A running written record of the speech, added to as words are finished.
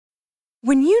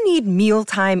When you need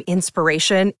mealtime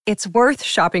inspiration, it's worth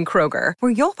shopping Kroger,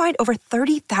 where you'll find over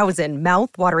 30,000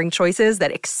 mouth-watering choices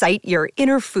that excite your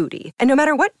inner foodie. And no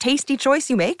matter what tasty choice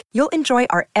you make, you'll enjoy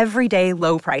our everyday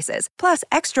low prices, plus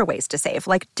extra ways to save,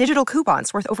 like digital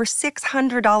coupons worth over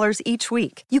 $600 each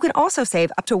week. You can also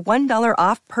save up to $1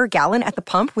 off per gallon at the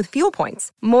pump with fuel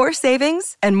points. More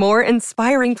savings and more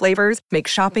inspiring flavors make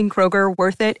shopping Kroger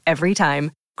worth it every time.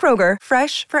 Kroger,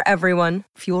 fresh for everyone.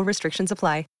 Fuel restrictions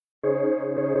apply.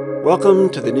 Welcome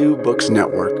to the New Books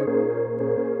Network.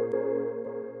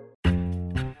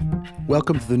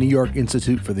 Welcome to the New York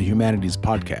Institute for the Humanities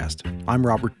podcast. I'm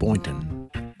Robert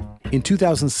Boynton. In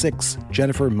 2006,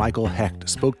 Jennifer Michael Hecht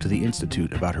spoke to the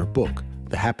Institute about her book,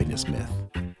 The Happiness Myth.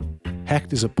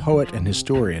 Hecht is a poet and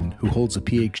historian who holds a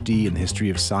PhD in the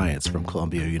history of science from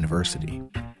Columbia University.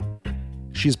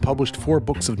 She has published 4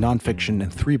 books of nonfiction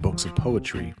and 3 books of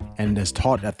poetry, and has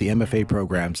taught at the MFA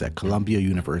programs at Columbia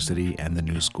University and the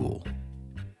New School.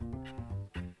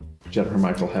 Jennifer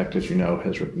Michael Hecht, as you know,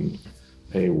 has written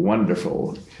a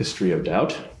wonderful history of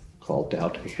doubt called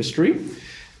Doubt, a History,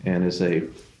 and is a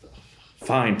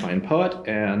fine poet,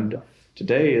 and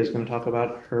today is going to talk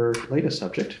about her latest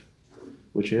subject,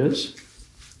 which is?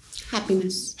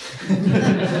 Happiness.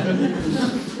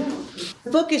 The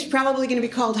book is probably going to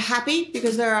be called Happy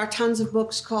because there are tons of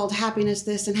books called Happiness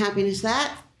This and Happiness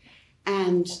That,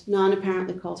 and none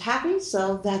apparently called Happy,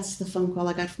 so that's the phone call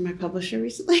I got from my publisher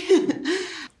recently.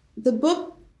 The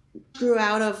book grew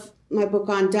out of my book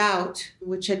on doubt,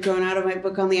 which had grown out of my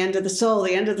book on The End of the Soul.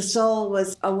 The End of the Soul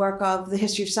was a work of the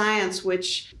history of science,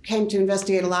 which came to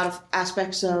investigate a lot of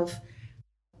aspects of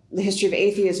the history of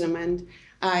atheism, and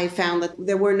I found that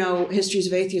there were no histories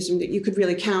of atheism that you could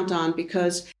really count on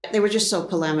because they were just so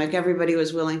polemic. Everybody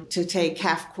was willing to take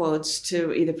half quotes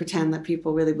to either pretend that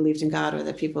people really believed in God or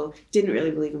that people didn't really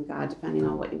believe in God, depending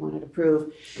on what you wanted to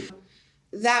prove.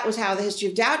 That was how the history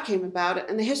of doubt came about.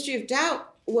 And the history of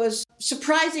doubt was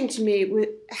surprising to me with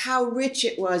how rich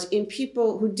it was in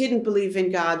people who didn't believe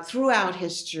in God throughout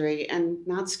history, and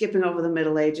not skipping over the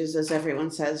Middle Ages, as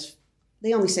everyone says.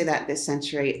 They only say that this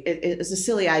century. It was a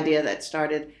silly idea that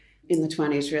started in the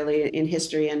 20s, really, in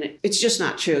history, and it's just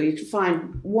not true. You can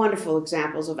find wonderful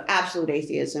examples of absolute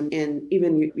atheism in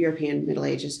even European Middle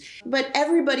Ages. But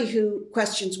everybody who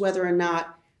questions whether or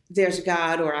not there's a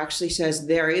God or actually says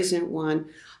there isn't one,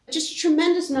 just a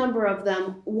tremendous number of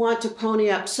them want to pony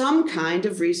up some kind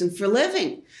of reason for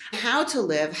living. How to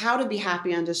live, how to be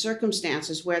happy under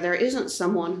circumstances where there isn't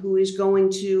someone who is going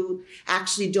to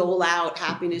actually dole out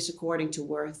happiness according to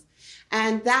worth.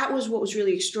 And that was what was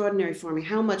really extraordinary for me,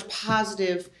 how much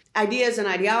positive ideas and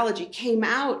ideology came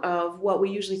out of what we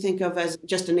usually think of as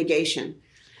just a negation.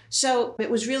 So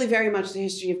it was really very much the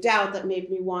history of doubt that made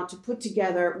me want to put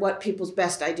together what people's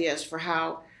best ideas for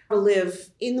how to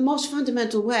live in the most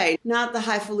fundamental way, not the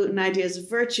highfalutin ideas of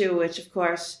virtue, which of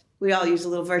course we all use a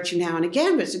little virtue now and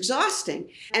again, but it's exhausting.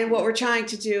 And what we're trying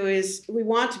to do is we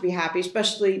want to be happy,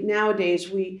 especially nowadays.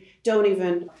 We don't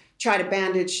even try to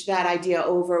bandage that idea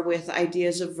over with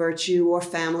ideas of virtue or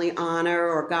family honor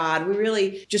or God. We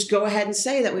really just go ahead and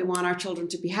say that we want our children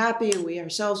to be happy and we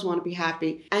ourselves want to be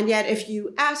happy. And yet, if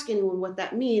you ask anyone what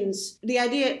that means, the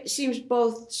idea seems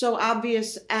both so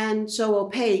obvious and so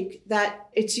opaque that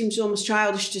it seems almost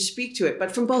childish to speak to it,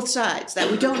 but from both sides, that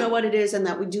we don't know what it is and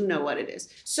that we do know what it is.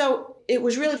 So it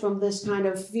was really from this kind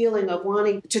of feeling of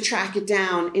wanting to track it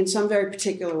down in some very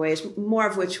particular ways, more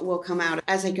of which will come out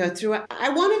as I go through it. I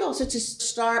wanted also to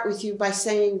start with you by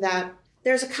saying that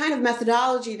there's a kind of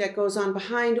methodology that goes on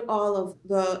behind all of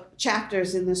the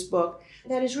chapters in this book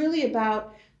that is really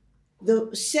about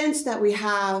the sense that we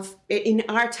have in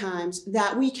our times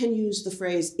that we can use the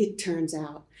phrase, it turns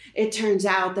out. It turns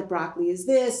out that broccoli is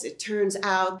this. It turns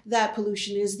out that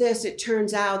pollution is this. It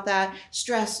turns out that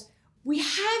stress. We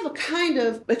have a kind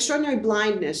of extraordinary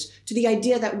blindness to the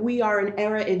idea that we are an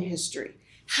era in history.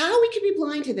 How we can be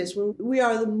blind to this when we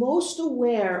are the most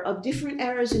aware of different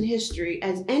eras in history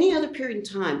as any other period in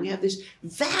time. We have this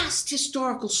vast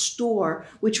historical store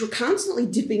which we're constantly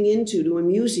dipping into to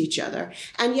amuse each other,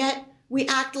 and yet we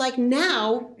act like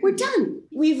now we're done.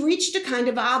 We've reached a kind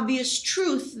of obvious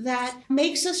truth that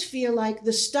makes us feel like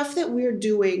the stuff that we're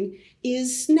doing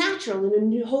is natural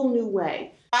in a whole new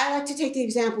way. I like to take the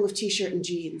example of t-shirt and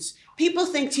jeans. People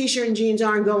think t-shirt and jeans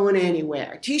aren't going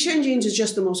anywhere. T-shirt and jeans is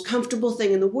just the most comfortable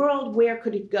thing in the world. Where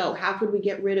could it go? How could we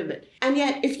get rid of it? And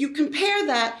yet, if you compare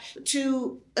that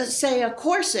to, say, a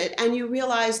corset, and you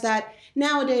realize that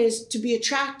nowadays, to be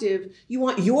attractive, you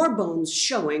want your bones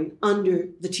showing under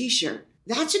the t-shirt.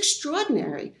 That's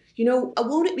extraordinary.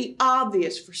 Won't it be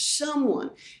obvious for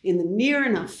someone in the near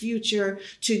enough future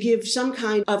to give some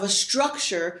kind of a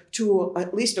structure to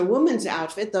at least a woman's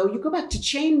outfit? Though you go back to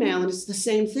chainmail and it's the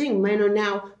same thing. Men are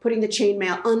now putting the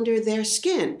chainmail under their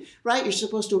skin, right? You're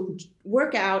supposed to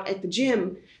work out at the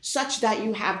gym such that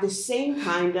you have the same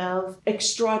kind of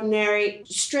extraordinary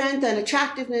strength and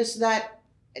attractiveness that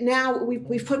now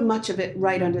we've put much of it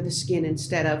right under the skin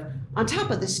instead of on top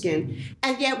of the skin.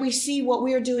 And yet we see what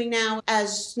we're doing now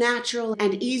as natural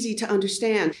and easy to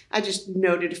understand. I just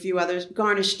noted a few others.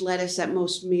 Garnished lettuce at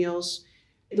most meals,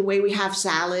 the way we have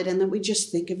salad, and then we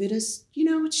just think of it as,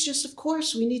 it's just, of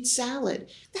course, we need salad.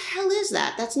 The hell is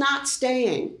that? That's not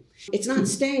staying. It's not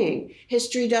staying.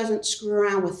 History doesn't screw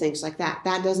around with things like that.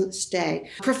 That doesn't stay.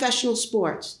 Professional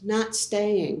sports, not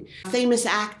staying. Famous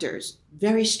actors,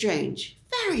 very strange.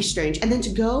 Very strange. And then to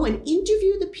go and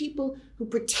interview the people who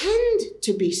pretend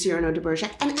to be Cyrano de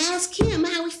Bergerac and ask him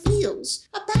how he feels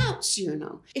about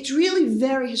Cyrano. It's really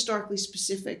very historically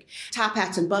specific. Top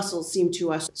hats and bustles seem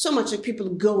to us so much like people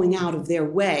going out of their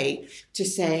way to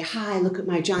say, hi, look at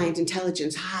my giant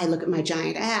intelligence. Hi, look at my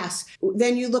giant ass.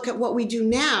 Then you look at what we do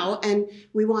now and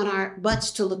we want our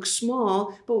butts to look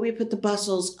small, but we put the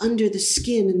bustles under the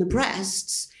skin and the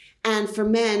breasts. And for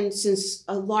men, since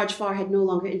a large forehead no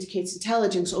longer indicates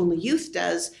intelligence, only youth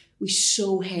does, we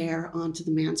sew hair onto the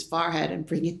man's forehead and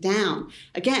bring it down.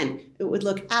 Again, it would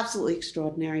look absolutely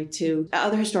extraordinary to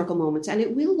other historical moments, and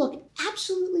it will look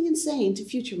absolutely insane to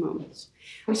future moments.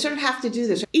 We sort of have to do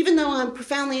this, even though I'm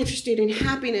profoundly interested in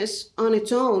happiness on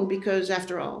its own, because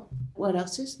after all, what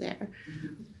else is there?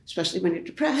 Especially when you're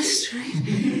depressed,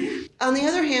 right? On the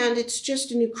other hand, it's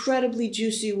just an incredibly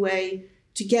juicy way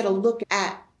to get a look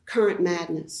at current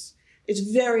madness. It's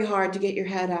very hard to get your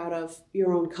head out of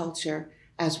your own culture,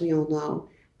 as we all know.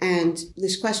 And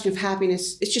this question of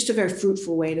happiness, it's just a very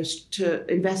fruitful way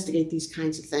to investigate these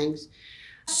kinds of things.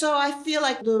 So I feel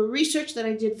like the research that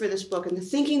I did for this book and the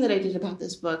thinking that I did about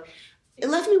this book, it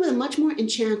left me with a much more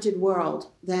enchanted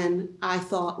world than I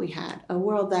thought we had. A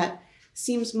world that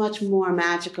seems much more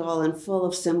magical and full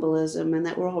of symbolism, and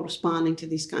that we're all responding to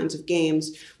these kinds of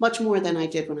games much more than I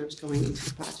did when I was going into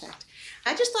the project.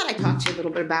 I just thought I'd talk to you a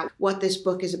little bit about what this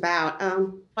book is about.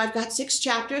 I've got 6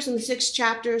 chapters, and the 6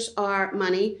 chapters are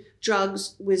money,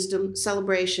 drugs, wisdom,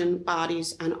 celebration,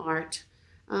 bodies, and art.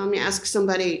 You ask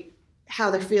somebody how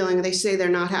they're feeling, and they say they're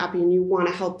not happy, and you want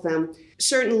to help them.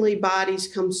 Certainly bodies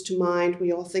comes to mind.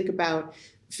 We all think about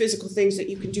physical things that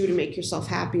you can do to make yourself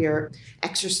happier,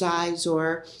 exercise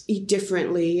or eat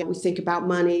differently. We think about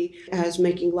money as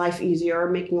making life easier or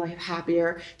making life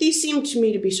happier. These seem to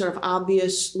me to be sort of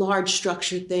obvious, large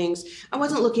structured things. I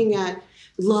wasn't looking at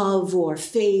love or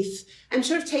faith. I'm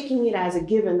sort of taking it as a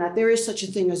given that there is such a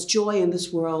thing as joy in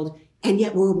this world, and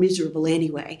yet we're miserable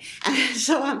anyway. And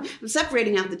so I'm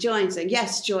separating out the joy and saying,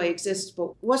 yes, joy exists,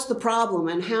 but what's the problem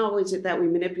and how is it that we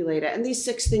manipulate it? And these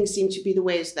 6 things seem to be the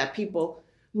ways that people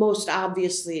most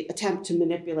obviously attempt to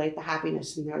manipulate the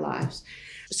happiness in their lives.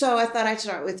 So I thought I'd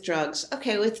start with drugs.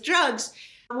 Okay, with drugs,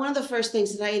 one of the first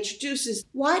things that I introduce is,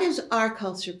 why does our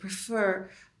culture prefer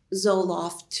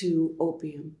Zoloft to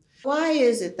opium? Why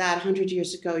is it that 100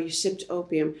 years ago you sipped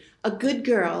opium? A good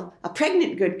girl, a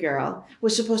pregnant good girl,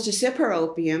 was supposed to sip her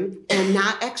opium and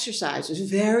not exercise. It was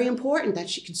very important that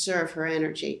she conserve her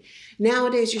energy.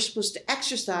 Nowadays you're supposed to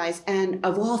exercise and,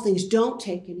 of all things, don't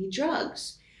take any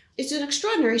drugs. It's an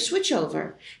extraordinary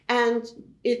switchover, and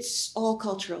it's all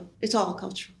cultural. It's all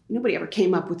cultural. Nobody ever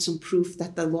came up with some proof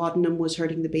that the laudanum was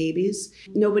hurting the babies.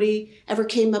 Nobody ever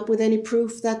came up with any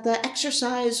proof that the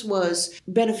exercise was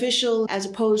beneficial as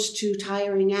opposed to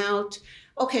tiring out.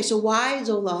 Okay, so why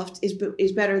Zoloft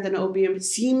is better than opium? It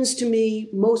seems to me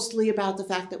mostly about the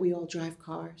fact that we all drive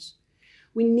cars.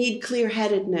 We need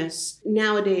clear-headedness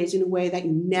nowadays in a way that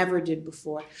you never did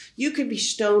before. You could be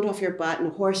stoned off your butt and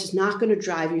a horse is not going to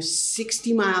drive you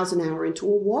 60 miles an hour into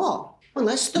a wall.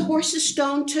 Unless the horse is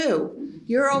stoned too,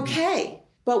 you're okay.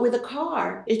 But with a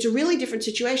car, it's a really different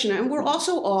situation. And we're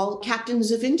also all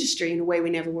captains of industry in a way we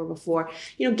never were before.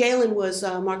 Galen was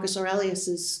Marcus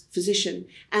Aurelius's physician,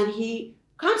 and he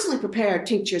constantly prepared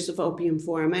tinctures of opium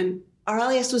for him. And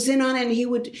Aurelius was in on it, and he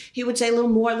would say a little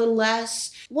more, a little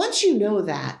less. Once you know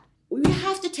that, we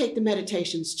have to take the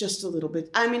meditations just a little bit.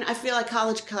 I feel like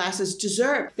college classes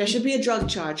there should be a drug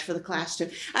charge for the class too.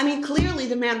 Clearly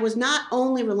the man was not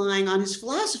only relying on his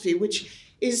philosophy,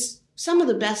 which is some of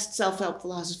the best self-help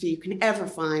philosophy you can ever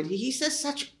find. He says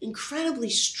such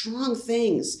incredibly strong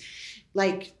things,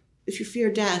 like, if you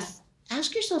fear death,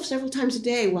 ask yourself several times a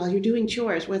day while you're doing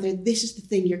chores whether this is the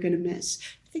thing you're going to miss.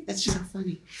 I think that's so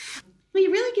funny. He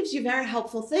really gives you very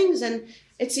helpful things. And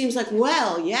it seems like,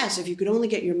 well, yes, if you could only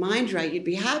get your mind right, you'd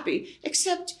be happy.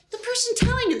 Except the person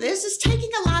telling you this is taking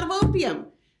a lot of opium.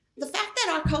 The fact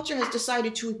that our culture has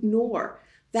decided to ignore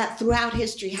that throughout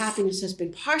history, happiness has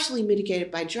been partially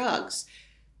mitigated by drugs,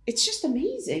 it's just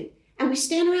amazing. And we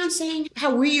stand around saying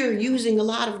how we are using a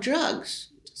lot of drugs.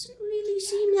 It doesn't really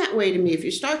seem that way to me. If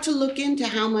you start to look into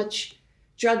how much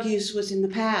drug use was in the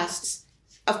past,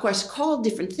 of course, called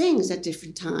different things at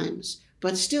different times,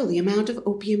 but still the amount of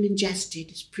opium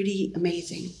ingested is pretty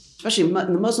amazing. Especially in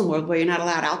the Muslim world where you're not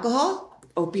allowed alcohol,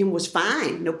 opium was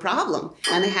fine, no problem.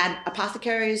 And they had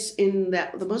apothecaries in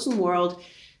the Muslim world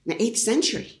in the 8th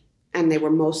century, and they were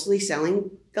mostly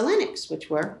selling galenics, which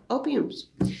were opiums,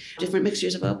 different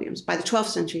mixtures of opiums, by the 12th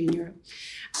century in Europe.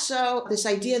 So this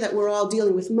idea that we're all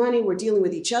dealing with money, we're dealing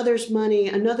with each other's money,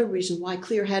 another reason why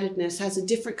clear-headedness has a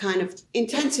different kind of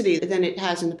intensity than it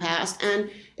has in the past. And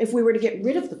if we were to get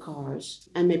rid of the cars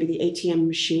and maybe the ATM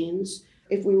machines,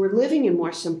 if we were living in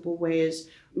more simple ways,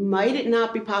 might it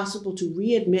not be possible to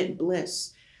readmit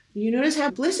bliss? You notice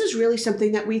how bliss is really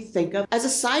something that we think of as a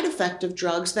side effect of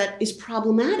drugs that is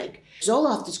problematic.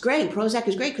 Zoloft is great, Prozac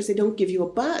is great because they don't give you a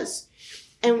buzz.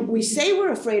 And we say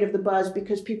we're afraid of the buzz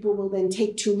because people will then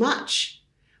take too much.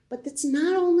 But that's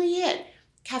not only it.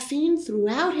 Caffeine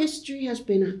throughout history has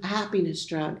been a happiness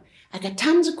drug. I got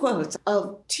tons of quotes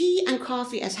of tea and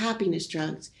coffee as happiness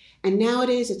drugs. And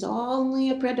nowadays it's only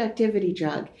a productivity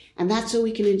drug. And that's so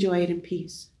we can enjoy it in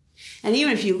peace. And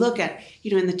even if you look at,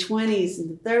 in the 20s and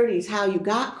the 30s, how you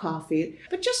got coffee,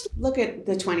 but just look at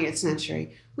the 20th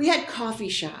century. We had coffee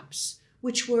shops,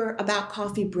 which were about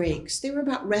coffee breaks. They were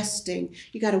about resting.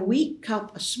 You got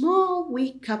a small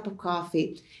weak cup of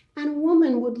coffee, and a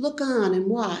woman would look on and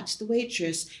watch the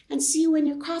waitress and see when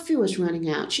your coffee was running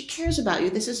out. She cares about you.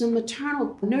 This is a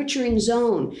maternal, nurturing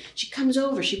zone. She comes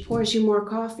over, she pours you more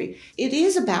coffee. It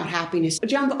is about happiness.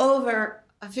 Jump over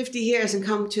 50 years and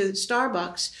come to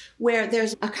Starbucks, where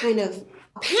there's a kind of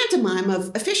pantomime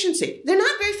of efficiency. They're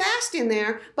not very fast in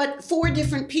there, but 4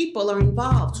 different people are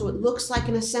involved, so it looks like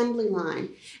an assembly line.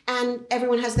 And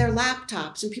everyone has their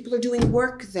laptops, and people are doing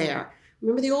work there.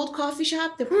 Remember the old coffee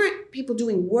shop? There weren't people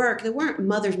doing work. There weren't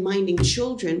mothers minding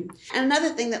children. And another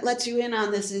thing that lets you in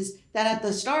on this is that at the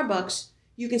Starbucks,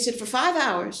 you can sit for 5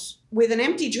 hours with an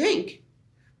empty drink.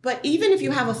 But even if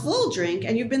you have a full drink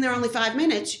and you've been there only 5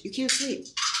 minutes, you can't sleep.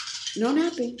 No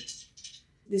napping.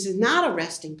 This is not a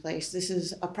resting place. This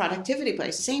is a productivity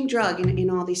place. Same drug in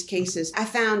all these cases. I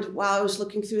found while I was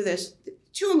looking through this,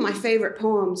 2 of my favorite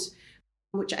poems,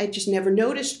 which I just never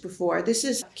noticed before. This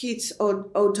is Keats'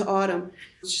 Ode to Autumn.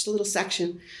 It's just a little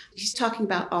section. He's talking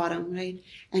about autumn, right?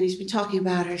 And he's been talking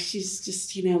about her. She's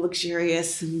just,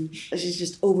 luxurious, and she's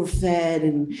just overfed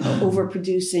and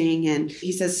overproducing. And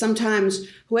he says, sometimes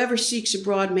whoever seeks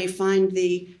abroad may find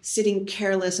thee sitting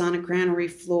careless on a granary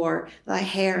floor, thy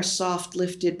hair soft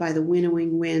lifted by the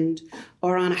winnowing wind,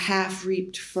 or on a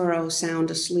half-reaped furrow sound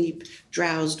asleep,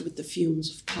 drowsed with the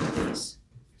fumes of poppies.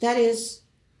 That is,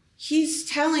 he's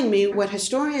telling me what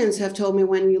historians have told me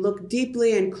when you look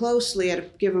deeply and closely at a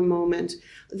given moment,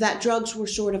 that drugs were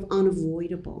sort of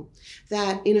unavoidable.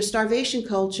 That in a starvation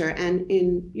culture, and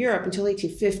in Europe until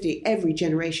 1850, every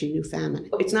generation knew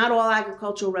famine. It's not all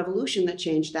agricultural revolution that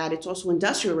changed that. It's also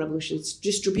industrial revolution. It's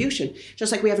distribution.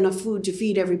 Just like we have enough food to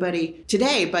feed everybody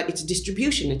today, but it's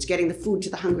distribution. It's getting the food to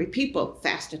the hungry people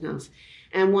fast enough.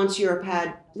 And once Europe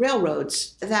had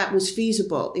railroads, that was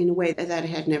feasible in a way that it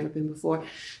had never been before.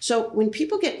 So when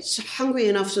people get hungry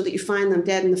enough so that you find them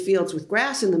dead in the fields with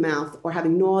grass in the mouth or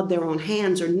having gnawed their own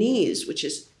hands or knees, which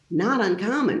is not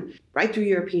uncommon, right through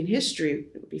European history,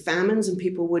 there would be famines and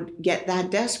people would get that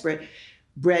desperate.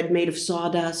 Bread made of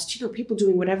sawdust, people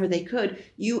doing whatever they could.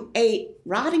 You ate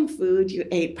rotting food, you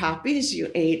ate poppies,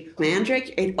 you ate mandrake,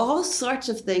 you ate all sorts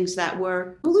of things that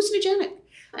were hallucinogenic.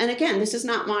 And again, this is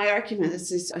not my argument. This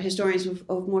is historians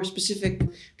of more specific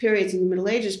periods in the Middle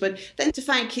Ages. But then to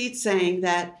find Keats saying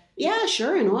that, yeah,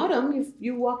 sure, in autumn,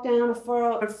 you walk down a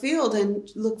furrow or field and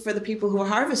look for the people who are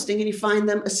harvesting and you find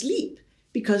them asleep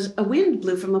because a wind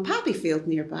blew from a poppy field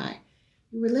nearby.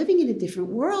 We're living in a different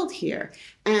world here.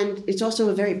 And it's also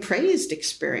a very praised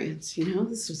experience,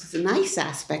 This was a nice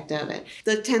aspect of it.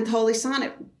 The 10th Holy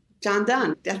Sonnet, John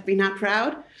Donne, Death Be Not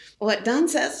Proud. What Donne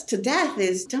says to Death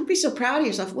is, don't be so proud of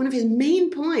yourself. One of his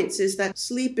main points is that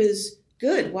sleep is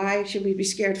good. Why should we be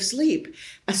scared of sleep?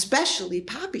 Especially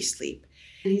poppy sleep.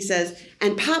 And he says,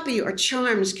 and poppy or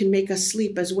charms can make us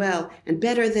sleep as well, and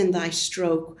better than thy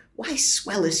stroke. Why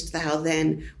swellest thou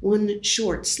then, one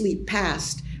short sleep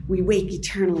past, we wake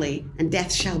eternally, and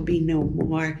death shall be no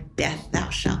more. Death, thou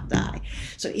shalt die.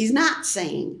 So he's not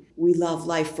saying we love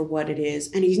life for what it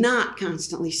is, and he's not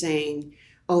constantly saying,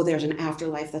 oh, there's an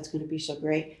afterlife that's going to be so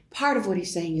great. Part of what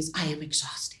he's saying is, I am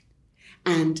exhausted.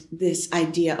 And this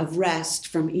idea of rest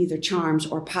from either charms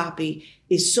or Poppy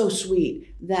is so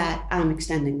sweet that I'm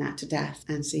extending that to death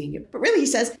and seeing it. But really, he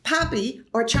says, Poppy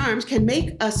or charms can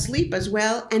make us sleep as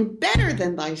well and better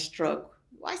than thy stroke.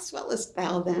 Why swellest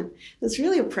thou then? That's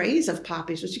really a praise of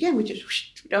poppies, which again, we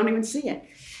don't even see it.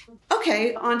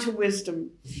 Okay, on to wisdom.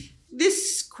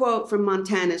 This quote from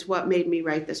Montaigne is what made me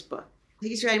write this book.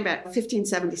 He's writing about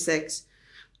 1576.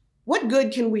 What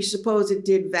good can we suppose it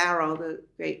did Varro, the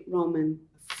great Roman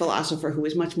philosopher who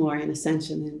was much more in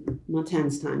ascension in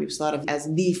Montaigne's time? He was thought of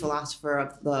as the philosopher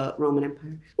of the Roman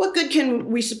Empire. What good can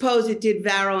we suppose it did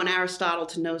Varro and Aristotle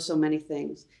to know so many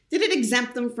things? Did it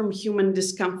exempt them from human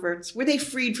discomforts? Were they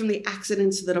freed from the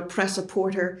accidents that oppress a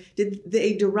porter? Did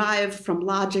they derive from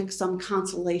logic some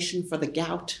consolation for the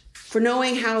gout? For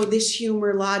knowing how this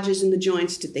humor lodges in the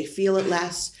joints, did they feel it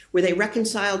less? Were they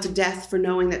reconciled to death for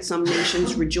knowing that some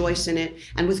nations rejoice in it,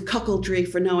 and with cuckoldry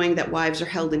for knowing that wives are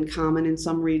held in common in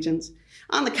some regions?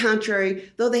 On the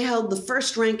contrary, though they held the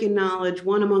first rank in knowledge,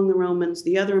 one among the Romans,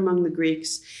 the other among the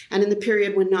Greeks, and in the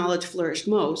period when knowledge flourished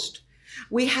most,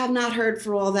 we have not heard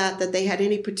for all that they had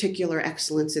any particular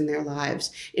excellence in their lives.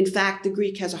 In fact, the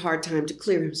Greek has a hard time to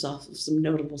clear himself of some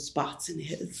notable spots in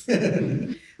his.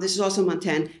 This is also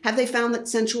Montaigne. Have they found that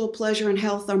sensual pleasure and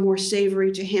health are more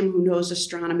savory to him who knows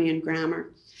astronomy and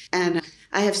grammar? And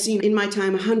I have seen in my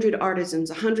time 100 artisans,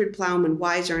 100 plowmen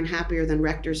wiser and happier than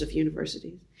rectors of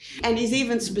universities. And he's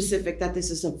even specific that this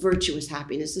is a virtuous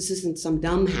happiness. This isn't some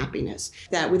dumb happiness,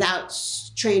 that without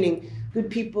training,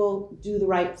 good people do the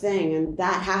right thing. And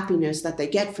that happiness that they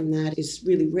get from that is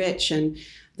really rich. And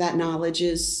that knowledge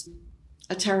is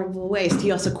a terrible waste.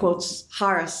 He also quotes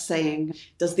Horace saying,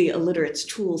 does the illiterate's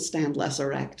tool stand less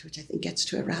erect? Which I think gets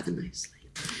to it rather nicely.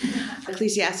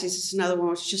 Ecclesiastes is another one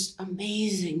which is just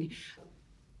amazing.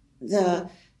 The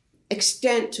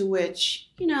extent to which,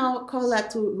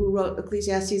 Colette, who wrote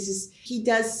Ecclesiastes, he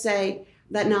does say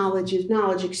that knowledge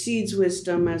exceeds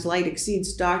wisdom as light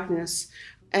exceeds darkness.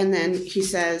 And then he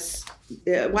says,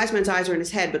 wise man's eyes are in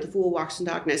his head, but the fool walks in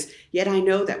darkness. Yet I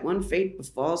know that one fate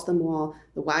befalls them all.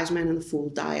 The wise man and the fool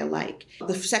die alike.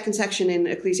 The second section in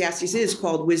Ecclesiastes is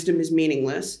called Wisdom is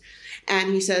Meaningless.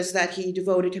 And he says that he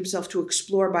devoted himself to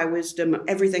explore by wisdom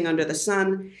everything under the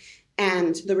sun.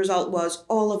 And the result was,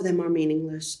 all of them are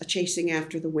meaningless, a chasing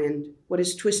after the wind. What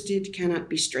is twisted cannot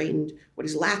be straightened. What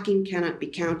is lacking cannot be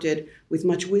counted. With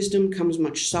much wisdom comes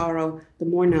much sorrow. The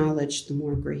more knowledge, the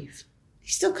more grief.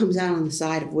 He still comes out on the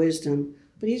side of wisdom,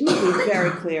 but he's making it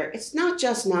very clear. It's not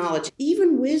just knowledge.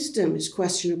 Even wisdom is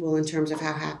questionable in terms of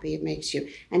how happy it makes you.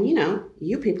 And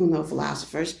you people know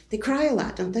philosophers. They cry a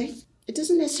lot, don't they? It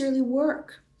doesn't necessarily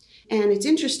work. And it's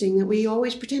interesting that we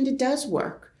always pretend it does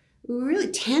work. We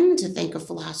really tend to think of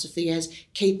philosophy as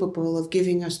capable of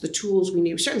giving us the tools we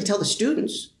need. We certainly tell the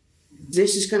students,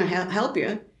 this is going to help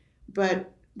you.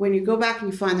 But when you go back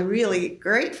and you find the really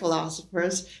great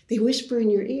philosophers, they whisper in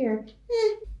your ear,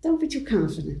 don't be too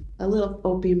confident. A little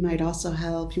opium might also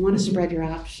help. You want to spread your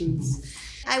options.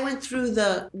 I went through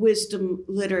the wisdom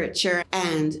literature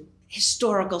and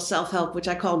historical self-help, which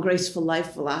I call graceful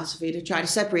life philosophy, to try to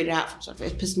separate it out from sort of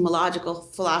epistemological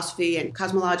philosophy and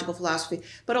cosmological philosophy,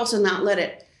 but also not let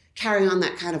it carry on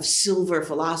that kind of silver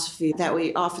philosophy that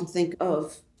we often think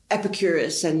of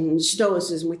Epicurus and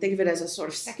Stoicism. We think of it as a sort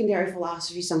of secondary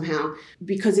philosophy somehow,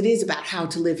 because it is about how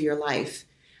to live your life.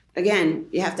 Again,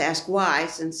 you have to ask why,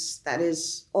 since that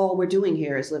is all we're doing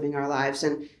here is living our lives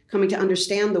and coming to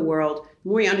understand the world. The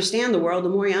more you understand the world, the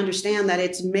more you understand that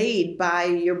it's made by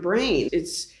your brain.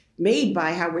 It's made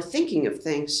by how we're thinking of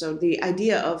things. So the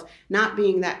idea of not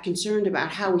being that concerned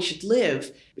about how we should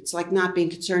live, it's like not being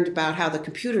concerned about how the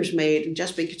computer's made and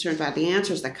just being concerned about the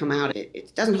answers that come out.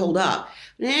 It doesn't hold up.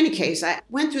 In any case, I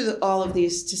went through all of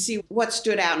these to see what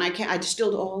stood out, and I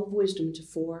distilled all of wisdom into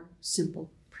 4 simple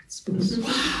principles.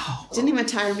 Wow. Didn't even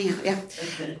tire me out. Yeah.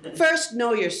 First,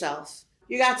 know yourself.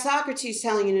 You got Socrates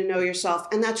telling you to know yourself,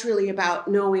 and that's really about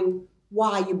knowing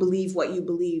why you believe what you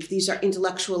believe. These are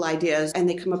intellectual ideas, and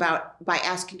they come about by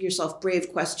asking yourself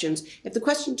brave questions. If the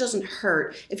question doesn't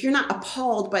hurt, if you're not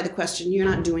appalled by the question, you're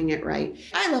not doing it right.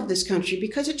 I love this country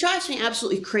because it drives me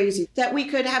absolutely crazy that we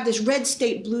could have this red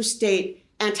state, blue state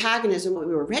antagonism. We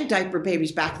were red diaper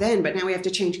babies back then, but now we have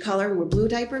to change color and we're blue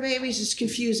diaper babies. It's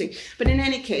confusing. But in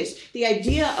any case, the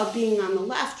idea of being on the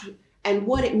left and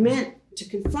what it meant to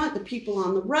confront the people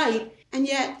on the right, and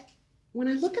yet when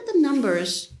I look at the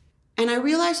numbers, And I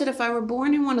realized that if I were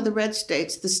born in one of the red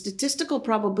states, the statistical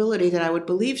probability that I would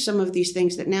believe some of these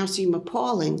things that now seem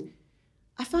appalling,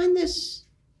 I find this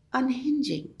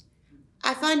unhinging.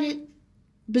 I find it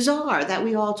bizarre that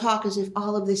we all talk as if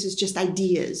all of this is just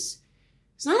ideas.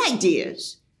 It's not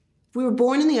ideas. If we were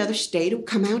born in the other state, it would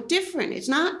come out different. It's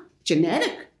not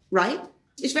genetic, right?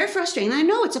 It's very frustrating. I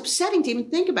know it's upsetting to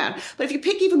even think about it. But if you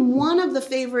pick even one of the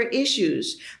favorite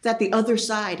issues that the other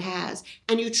side has,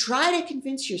 and you try to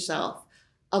convince yourself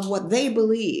of what they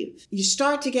believe, you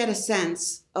start to get a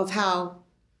sense of how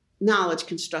knowledge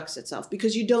constructs itself,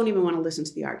 because you don't even want to listen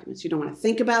to the arguments. You don't want to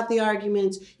think about the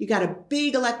arguments. You got a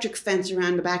big electric fence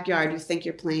around the backyard you think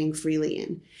you're playing freely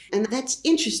in. And that's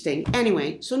interesting.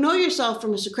 Anyway, so know yourself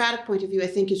from a Socratic point of view, I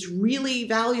think is really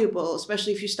valuable,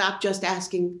 especially if you stop just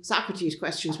asking Socrates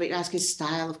questions, but you ask his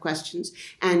style of questions.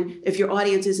 And if your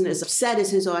audience isn't as upset as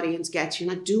his audience gets,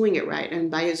 you're not doing it right. And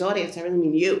by his audience, I really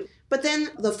mean you. But then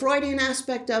the Freudian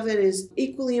aspect of it is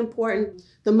equally important.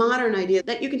 The modern idea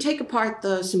that you can take apart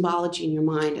the symbology in your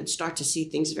mind and start to see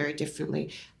things very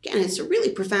differently. Again, it's a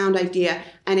really profound idea,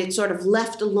 and it's sort of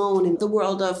left alone in the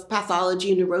world of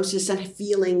pathology and neurosis and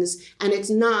feelings, and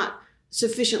it's not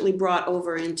sufficiently brought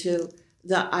over into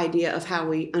the idea of how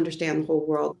we understand the whole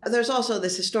world. There's also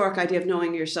this historic idea of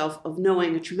knowing yourself, of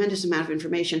knowing a tremendous amount of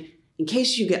information in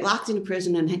case you get locked in a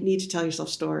prison and need to tell yourself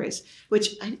stories,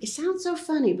 which it sounds so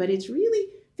funny, but it's really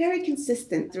very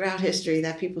consistent throughout history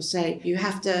that people say you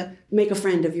have to make a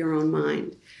friend of your own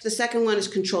mind. The second one is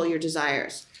control your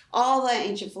desires. All the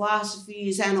ancient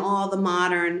philosophies and all the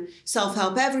modern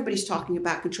self-help, everybody's talking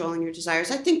about controlling your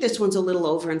desires. I think this one's a little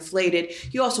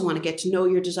overinflated. You also want to get to know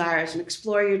your desires and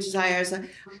explore your desires.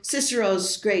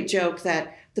 Cicero's great joke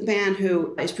that the man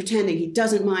who is pretending he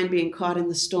doesn't mind being caught in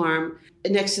the storm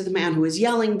next to the man who is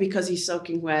yelling because he's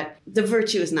soaking wet, the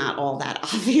virtue is not all that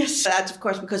obvious. That's, of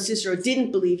course, because Cicero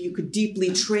didn't believe you could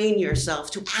deeply train yourself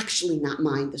to actually not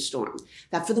mind the storm.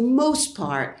 That for the most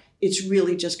part, it's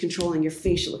really just controlling your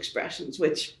facial expressions,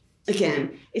 which,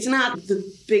 again, it's not the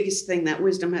biggest thing that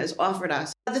wisdom has offered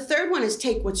us. The third one is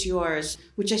take what's yours,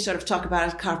 which I sort of talk about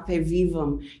as carpe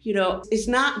vivum. You know, it's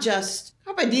not just,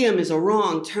 carpe diem is a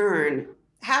wrong turn.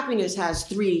 Happiness has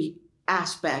three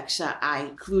aspects I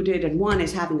included, and one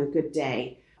is having a good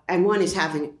day, and one is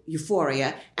having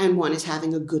euphoria, and one is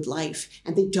having a good life,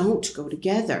 and they don't go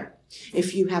together.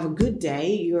 If you have a good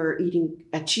day, you're eating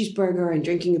a cheeseburger and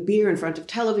drinking a beer in front of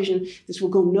television, this will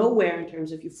go nowhere in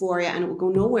terms of euphoria, and it will go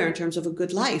nowhere in terms of a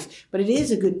good life, but it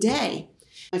is a good day.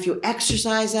 If you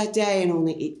exercise that day and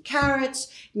only eat carrots,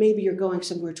 maybe you're going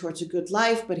somewhere towards a good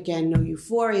life, but again, no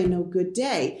euphoria, no good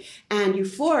day. And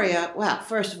euphoria, well,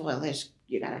 first of all,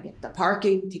 you got to get the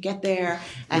parking to get there,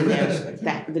 and there's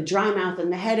the dry mouth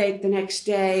and the headache the next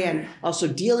day, and also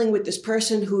dealing with this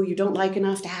person who you don't like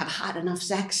enough to have hot enough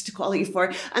sex to call it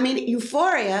euphoria. I mean,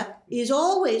 euphoria is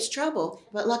always trouble,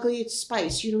 but luckily it's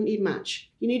spice. You don't need much.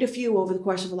 You need a few over the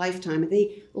course of a lifetime, and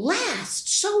they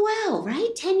last so well,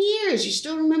 right? 10 years. You're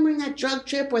still remembering that drug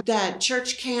trip or that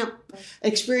church camp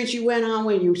experience you went on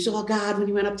when you saw God when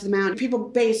you went up to the mountain. People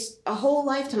base a whole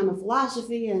lifetime of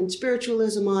philosophy and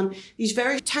spiritualism on these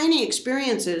very tiny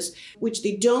experiences, which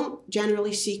they don't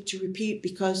generally seek to repeat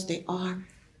because they are,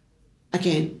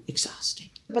 again,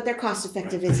 exhausting. But they're cost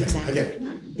effective is exactly.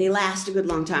 They last a good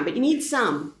long time, but you need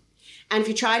some. And if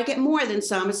you try to get more than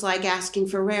some, it's like asking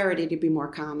for rarity to be more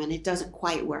common. It doesn't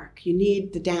quite work. You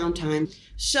need the downtime.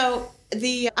 So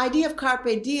the idea of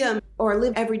carpe diem, or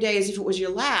live every day as if it was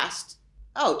your last,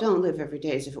 don't live every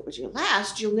day as if it was your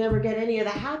last. You'll never get any of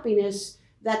the happiness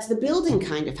that's the building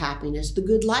kind of happiness, the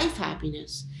good life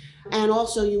happiness. And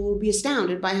also you will be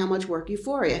astounded by how much work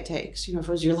euphoria takes. You know, if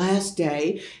it was your last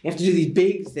day, you have to do these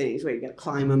big things where you got to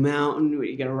climb a mountain, where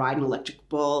you got to ride an electric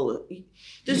bull.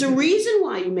 There's a reason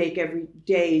why you make every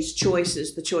day's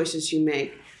choices, the choices you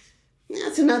make.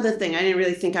 That's another thing I didn't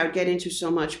really think I would get into so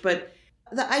much, but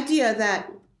the idea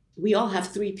that we all have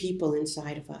three people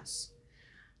inside of us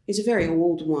is a very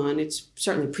old one. It's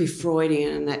certainly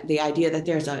pre-Freudian, and that the idea that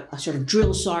there's a sort of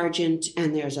drill sergeant,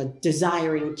 and there's a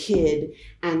desiring kid,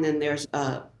 and then there's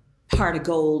a heart of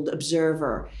gold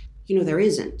observer. You know, there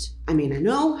isn't. I mean, I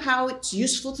know how it's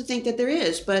useful to think that there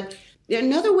is, but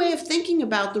another way of thinking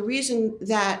about the reason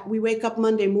that we wake up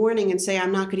Monday morning and say,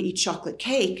 I'm not going to eat chocolate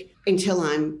cake until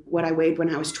I'm what I weighed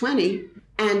when I was 20,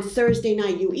 and Thursday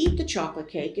night you eat the chocolate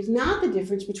cake, is not the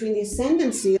difference between the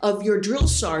ascendancy of your drill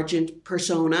sergeant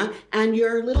persona and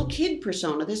your little kid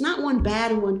persona. There's not one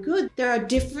bad and one good. There are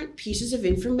different pieces of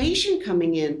information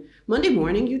coming in. Monday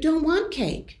morning, you don't want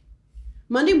cake.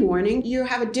 Monday morning, you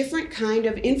have a different kind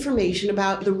of information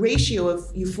about the ratio of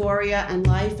euphoria and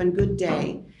life and good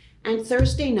day. And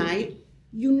Thursday night,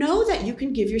 you know that you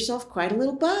can give yourself quite a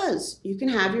little buzz. You can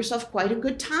have yourself quite a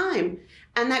good time.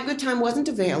 And that good time wasn't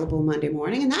available Monday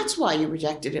morning, and that's why you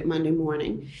rejected it Monday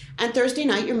morning. And Thursday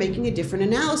night, you're making a different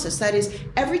analysis. That is,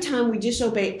 every time we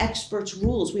disobey experts'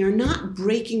 rules, we are not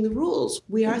breaking the rules.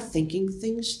 We are thinking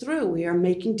things through. We are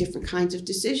making different kinds of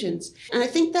decisions. And I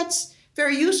think that's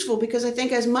very useful, because I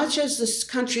think as much as this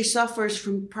country suffers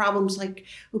from problems like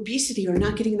obesity or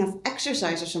not getting enough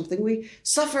exercise or something, we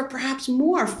suffer perhaps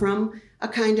more from a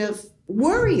kind of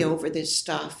worry over this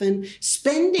stuff and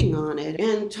spending on it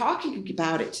and talking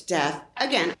about it to death.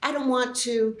 Again, I don't want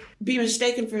to be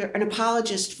mistaken for an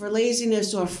apologist for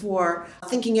laziness or for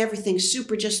thinking everything's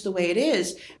super just the way it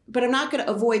is, but I'm not going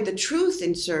to avoid the truth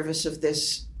in service of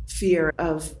this fear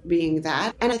of being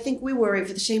that. And I think we worry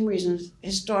for the same reasons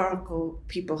historical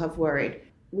people have worried.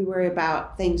 We worry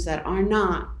about things that are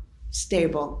not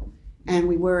stable, and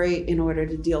we worry in order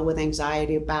to deal with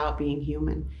anxiety about being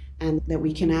human, and that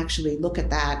we can actually look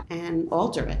at that and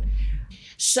alter it.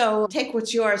 So Take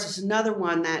What's Yours is another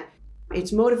one that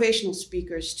it's motivational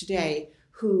speakers today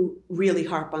who really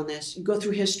harp on this. You go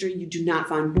through history, you do not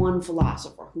find one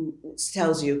philosopher who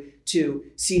tells you to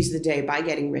seize the day by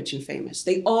getting rich and famous.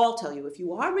 They all tell you if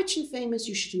you are rich and famous,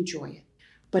 you should enjoy it.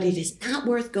 But it is not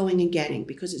worth going and getting,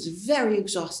 because it's very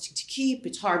exhausting to keep,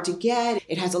 it's hard to get,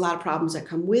 it has a lot of problems that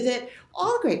come with it.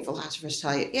 All the great philosophers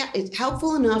tell you, yeah, it's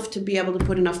helpful enough to be able to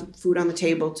put enough food on the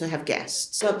table to have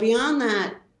guests. But beyond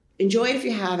that, enjoy it if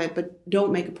you have it, but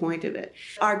don't make a point of it.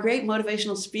 Our great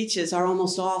motivational speeches are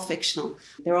almost all fictional.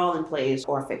 They're all in plays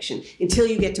or fiction, until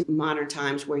you get to modern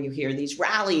times where you hear these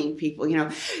rallying people,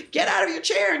 get out of your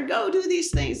chair and go do these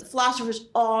things. The philosophers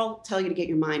all tell you to get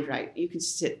your mind right. You can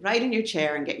sit right in your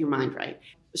chair and get your mind right.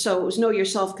 So it was know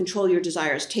yourself, control your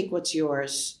desires, take what's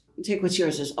yours. Take what's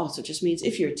yours is also just means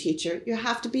if you're a teacher, you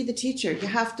have to be the teacher. You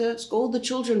have to scold the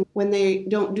children when they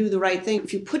don't do the right thing.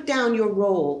 If you put down your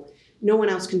role, no one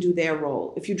else can do their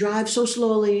role. If you drive so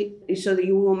slowly so that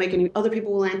you won't make any, other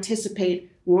people will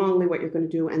anticipate wrongly what you're going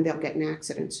to do, and they'll get in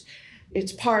accidents.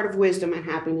 It's part of wisdom and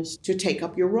happiness to take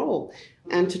up your role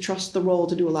and to trust the role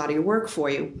to do a lot of your work for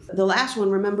you. The last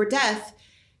one, remember death,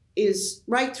 is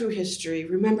right through history.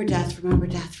 Remember death, remember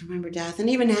death, remember death. And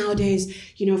even nowadays,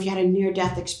 if you had a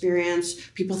near-death experience,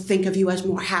 people think of you as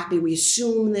more happy. We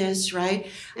assume this, right?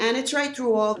 And it's right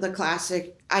through all the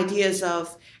classic ideas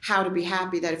of how to be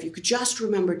happy, that if you could just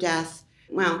remember death,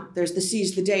 well, there's the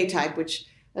seize the day type, which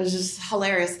is this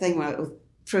hilarious thing with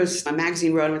Proust, a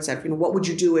magazine wrote him and said, what would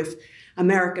you do if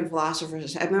American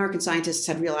scientists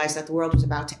had realized that the world was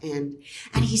about to end?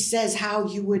 And he says how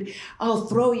you would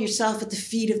throw yourself at the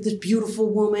feet of this beautiful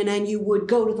woman, and you would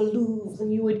go to the Louvre,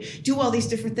 and you would do all these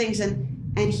different things.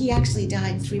 And he actually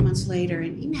died 3 months later,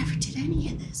 and he never did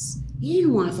any of this. He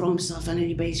didn't want to throw himself on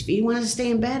anybody's feet. He wanted to stay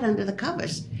in bed under the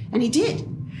covers. And he did.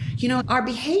 Our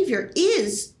behavior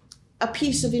is a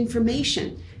piece of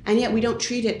information, and yet we don't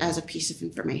treat it as a piece of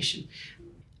information.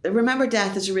 Remember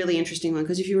death is a really interesting one,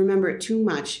 because if you remember it too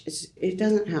much, it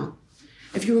doesn't help.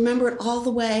 If you remember it all the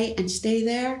way and stay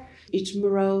there, it's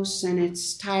morose and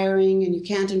it's tiring, and you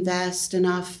can't invest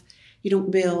enough. You don't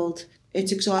build.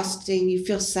 It's exhausting. You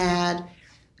feel sad.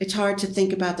 It's hard to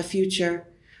think about the future.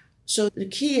 So the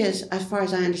key is, as far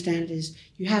as I understand it, is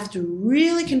you have to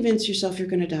really convince yourself you're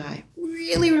going to die.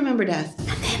 Really remember death,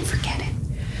 and then forget it.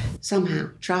 Somehow,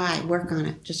 work on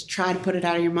it. Just try to put it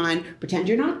out of your mind. Pretend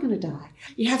you're not going to die.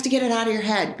 You have to get it out of your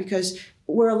head, because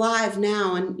we're alive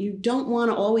now, and you don't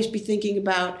want to always be thinking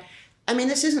about,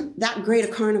 this isn't that great a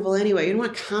carnival anyway. You don't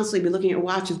want to constantly be looking at your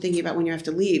watch and thinking about when you have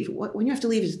to leave. When you have to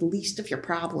leave is the least of your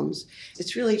problems.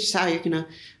 It's really just how you're going to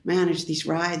manage these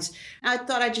rides. I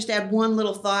thought I'd just add one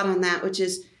little thought on that, which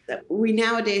is that we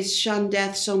nowadays shun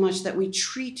death so much that we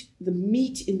treat the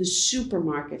meat in the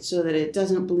supermarket so that it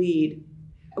doesn't bleed.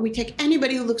 We take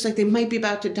anybody who looks like they might be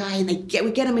about to die, and we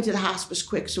get them into the hospice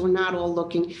quick, so we're not all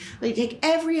looking. They take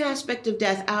every aspect of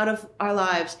death out of our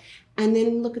lives, and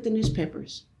then look at the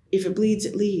newspapers. If it bleeds,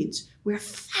 it leads. We're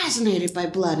fascinated by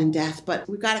blood and death, but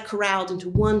we've got it corralled into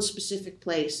one specific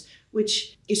place,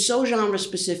 which is so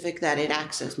genre-specific that it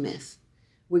acts as myth.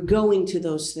 We're going to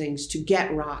those things to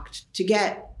get rocked, to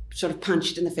get sort of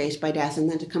punched in the face by death, and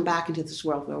then to come back into this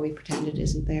world where we pretend it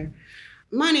isn't there.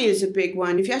 Money is a big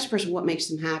one. If you ask a person what makes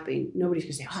them happy, nobody's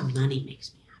going to say, money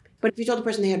makes me happy. But if you told the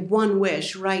person they had one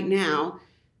wish right now,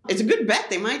 it's a good bet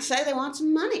they might say they want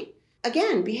some money.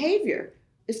 Again, behavior.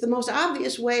 It's the most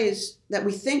obvious ways that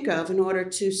we think of in order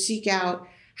to seek out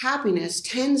happiness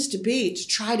tends to be to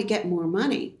try to get more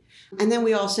money. And then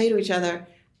we all say to each other,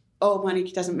 money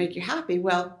doesn't make you happy.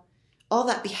 Well, all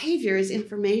that behavior is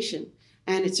information.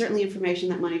 And it's certainly information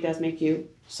that money does make you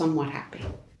somewhat happy.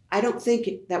 I don't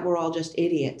think that we're all just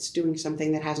idiots doing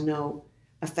something that has no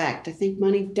effect. I think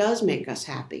money does make us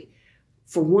happy.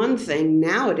 For one thing,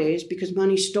 nowadays, because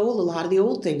money stole a lot of the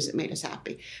old things that made us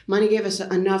happy. Money gave us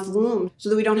enough room so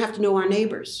that we don't have to know our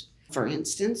neighbors, for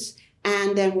instance.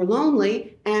 And then we're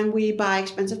lonely and we buy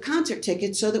expensive concert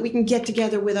tickets so that we can get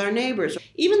together with our neighbors.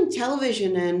 Even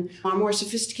television and our more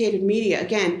sophisticated media,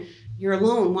 again, you're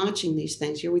alone watching these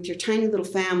things. You're with your tiny little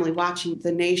family watching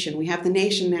The Nation. We have The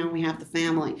Nation now, we have the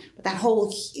family. But that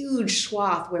whole huge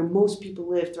swath where most people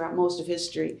live throughout most of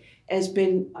history has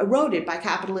been eroded by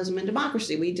capitalism and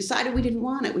democracy. We decided we didn't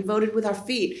want it. We voted with our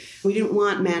feet. We didn't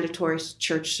want mandatory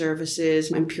church services,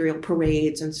 imperial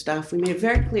parades and stuff. We made it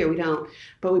very clear we don't.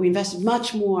 But we invested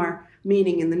much more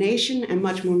meaning in the nation and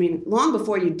much more meaning long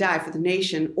before you die for the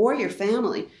nation or your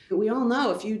family. We all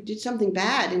know if you did something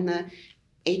bad in the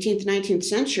 18th, 19th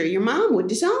century, your mom would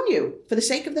disown you for the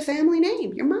sake of the family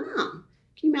name, your mom.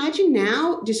 Can you imagine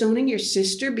now disowning your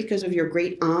sister because of your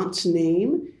great aunt's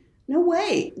name? No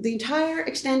way. The entire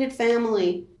extended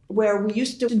family where we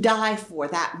used to die for,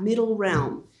 that middle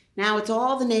realm, now it's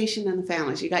all the nation and the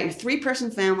family. So you got your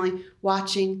 3-person family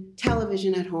watching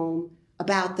television at home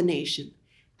about the nation.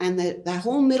 And that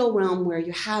whole middle realm where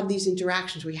you have these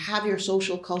interactions, where you have your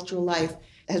social, cultural life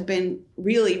has been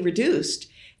really reduced.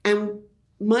 And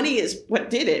money is what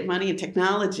did it, money and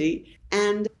technology.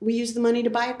 And we use the money to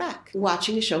buy it back,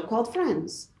 watching a show called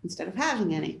Friends instead of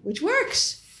having any, which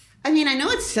works. I mean, I know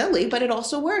it's silly, but it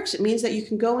also works. It means that you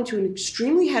can go into an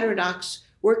extremely heterodox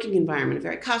working environment, a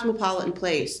very cosmopolitan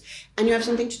place, and you have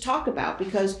something to talk about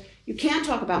because you can't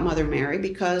talk about Mother Mary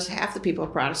because half the people are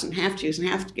Protestant, half Jews, and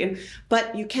half,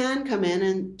 but you can come in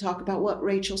and talk about what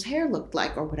Rachel's hair looked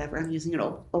like or whatever. I'm using an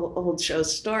old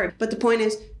show's story. But the point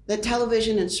is that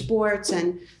television and sports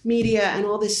and media and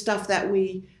all this stuff that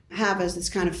we have as this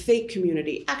kind of fake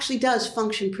community actually does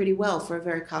function pretty well for a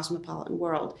very cosmopolitan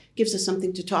world. Gives us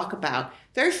something to talk about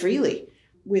very freely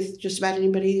with just about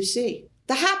anybody you see.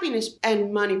 The happiness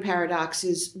and money paradox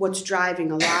is what's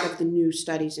driving a lot of the new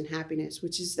studies in happiness,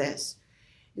 which is this.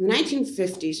 In the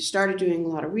 1950s, I started doing a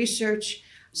lot of research,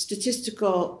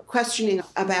 statistical questioning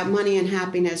about money and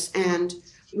happiness, and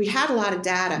we had a lot of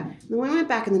data. And when we went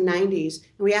back in the 90s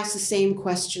and we asked the same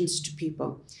questions to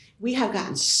people, we have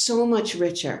gotten so much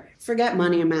richer. Forget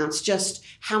money amounts, just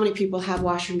how many people have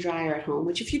washer and dryer at home,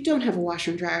 which if you don't have a washer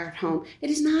and dryer at home,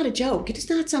 it is not a joke. It is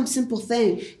not some simple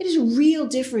thing. It is a real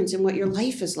difference in what your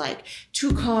life is like.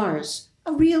 2 cars,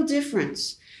 a real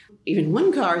difference. Even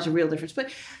 1 car is a real difference. But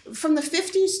from the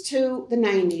 50s to the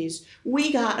 90s,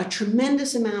 we got a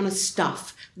tremendous amount of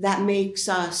stuff that makes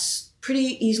us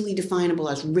pretty easily definable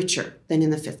as richer than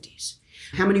in the 50s.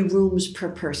 How many rooms per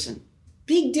person?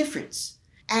 Big difference.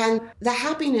 And the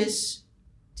happiness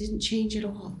didn't change at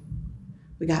all.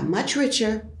 We got much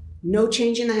richer, no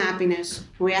change in the happiness.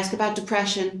 When we ask about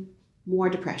depression, more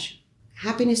depression.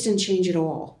 Happiness didn't change at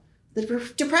all.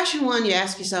 The depression one, you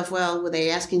ask yourself, well, were they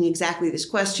asking exactly this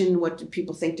question? What did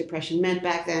people think depression meant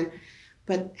back then?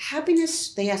 But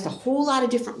happiness, they asked a whole lot of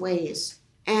different ways.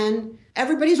 And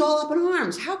everybody's all up in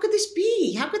arms. How could this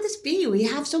be? How could this be? We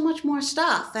have so much more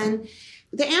stuff. And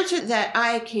the answer that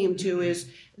I came to is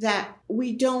that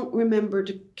we don't remember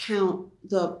to count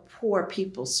the poor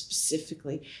people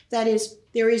specifically. That is,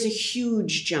 there is a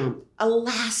huge jump, a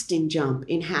lasting jump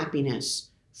in happiness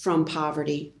from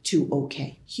poverty to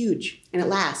okay. Huge. And it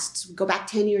lasts. Go back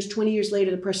 10 years, 20 years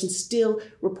later, the person still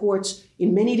reports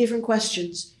in many different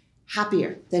questions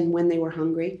happier than when they were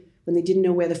hungry, when they didn't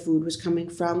know where the food was coming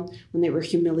from, when they were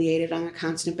humiliated on a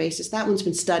constant basis. That one's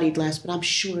been studied less, but I'm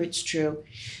sure it's true.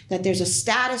 That there's a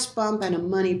status bump and a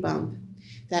money bump.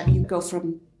 That you go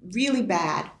from really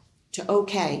bad to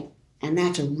okay, and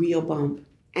that's a real bump.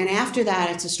 And after that,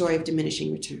 it's a story of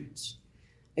diminishing returns.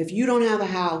 If you don't have a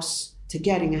house to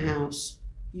getting a house,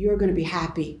 you're going to be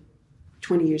happy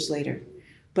 20 years later.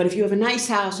 But if you have a nice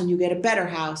house and you get a better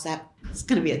house, that's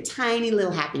going to be a tiny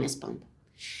little happiness bump.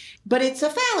 But it's a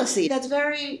fallacy that's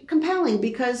very compelling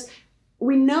because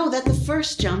we know that the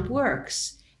first jump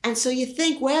works. And so you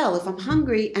think, well, if I'm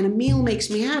hungry and a meal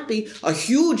makes me happy, a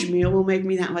huge meal will make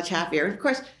me that much happier. And of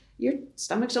course, your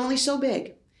stomach's only so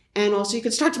big. And also you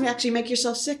could start to actually make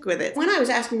yourself sick with it. When I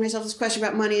was asking myself this question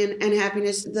about money and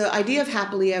happiness, the idea of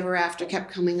happily ever after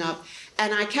kept coming up.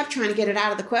 And I kept trying to get it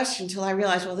out of the question until I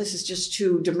realized, well, this is just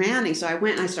too demanding. So I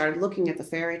went and I started looking at the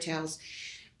fairy tales.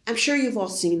 I'm sure you've all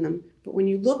seen them. But when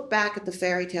you look back at the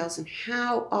fairy tales and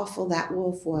how awful that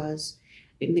wolf was,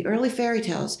 in the early fairy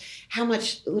tales, how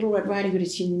much Little Red Riding Hood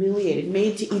is humiliated,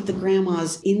 made to eat the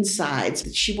grandma's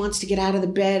insides. She wants to get out of the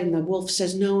bed, and the wolf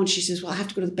says no, and she says, well, I have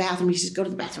to go to the bathroom. He says, go to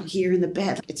the bathroom here in the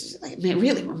bed. It's like, it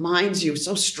really reminds you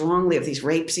so strongly of these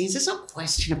rape scenes. There's no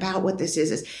question about what this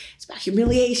is. It's about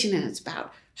humiliation, and it's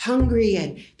about hungry,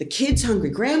 and the kid's hungry,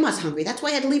 grandma's hungry. That's why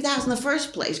I had to leave the house in the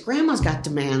first place. Grandma's got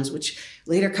demands, which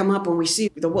later come up when we see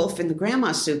the wolf in the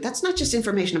grandma's suit. That's not just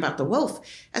information about the wolf.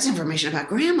 That's information about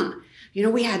grandma. You know,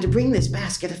 we had to bring this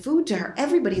basket of food to her.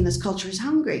 Everybody in this culture is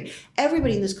hungry.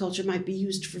 Everybody in this culture might be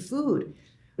used for food.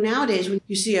 Nowadays, when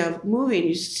you see a movie and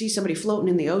you see somebody floating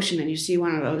in the ocean and you see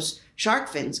one of those shark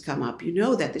fins come up, you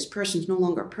know that this person's no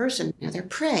longer a person. Now they're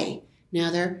prey.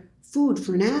 Now they're food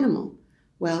for an animal.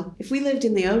 Well, if we lived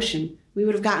in the ocean, we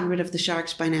would have gotten rid of the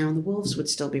sharks by now and the wolves would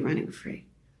still be running free.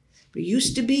 But it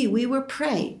used to be we were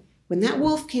prey. When that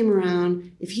wolf came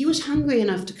around, if he was hungry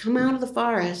enough to come out of the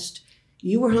forest,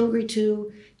 you were hungry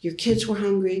too, your kids were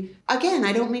hungry. Again,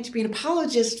 I don't mean to be an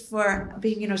apologist for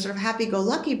being, sort of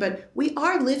happy-go-lucky, but we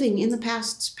are living in the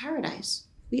past's paradise.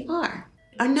 We are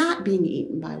not being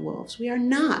eaten by wolves. We are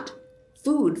not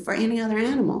food for any other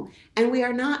animal. And we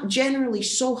are not generally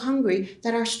so hungry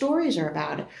that our stories are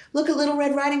about it. Look at Little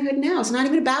Red Riding Hood now. It's not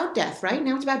even about death, right?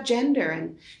 Now it's about gender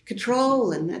and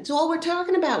control, and that's all we're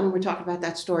talking about when we're talking about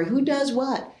that story. Who does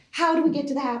what? How do we get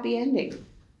to the happy ending?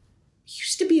 It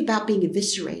used to be about being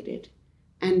eviscerated.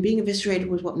 And being eviscerated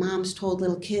was what moms told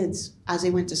little kids as they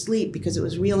went to sleep because it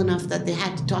was real enough that they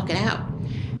had to talk it out.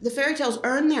 The fairy tales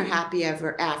earned their happy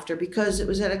ever after because it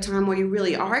was at a time where you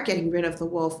really are getting rid of the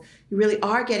wolf. You really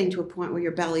are getting to a point where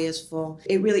your belly is full.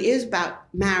 It really is about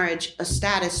marriage, a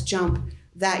status jump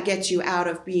that gets you out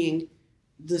of being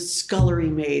the scullery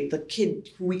maid, the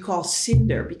kid who we call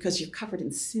Cinder because you're covered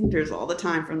in cinders all the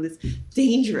time from this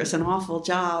dangerous and awful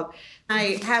job.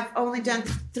 I have only done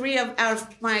 3 out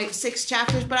of my 6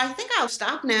 chapters, but I think I'll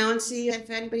stop now and see if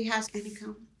anybody has any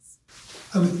comments.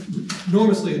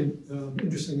 Enormously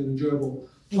interesting and enjoyable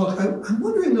talk. I'm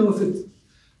wondering, though, if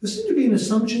there seems to be an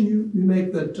assumption you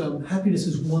make that happiness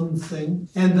is one thing,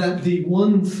 and that the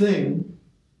one thing,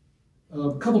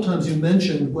 a couple times you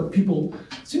mentioned what people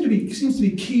seems to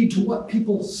be key to what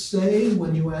people say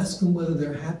when you ask them whether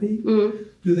they're happy. Mm-hmm.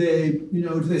 Do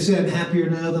they say I'm happier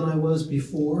now than I was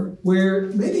before? Where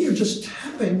maybe you're just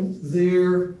tapping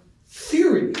their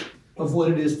theory of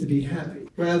what it is to be happy,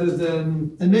 rather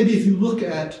than, and maybe if you look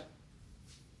at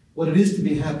what it is to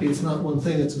be happy, it's not one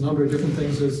thing, it's a number of different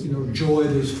things. There's, joy,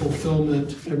 there's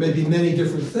fulfillment, there may be many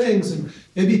different things, and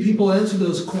maybe people answer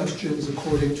those questions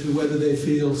according to whether they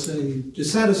feel, say,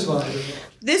 dissatisfied or not.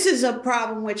 This is a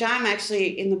problem which I'm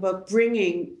actually, in the book,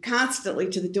 bringing constantly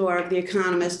to the door of the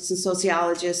economists and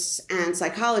sociologists and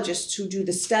psychologists who do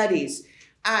the studies.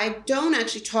 I don't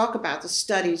actually talk about the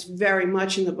studies very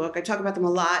much in the book. I talk about them a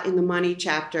lot in the money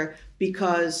chapter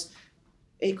because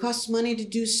it costs money to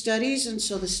do studies, and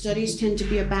so the studies tend to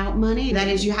be about money. That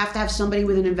is, you have to have somebody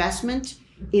with an investment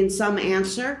in some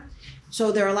answer.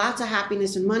 So there are lots of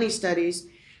happiness and money studies,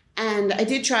 and I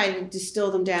did try to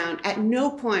distill them down. At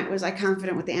no point was I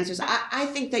confident with the answers. I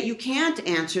think that you can't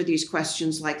answer these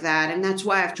questions like that, and that's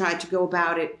why I've tried to go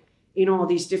about it in all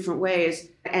these different ways,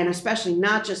 and especially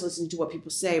not just listening to what people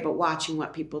say, but watching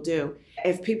what people do.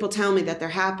 If people tell me that they're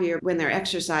happier when they're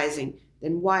exercising,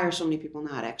 then why are so many people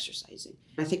not exercising?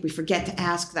 I think we forget to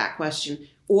ask that question,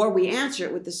 or we answer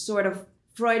it with this sort of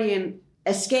Freudian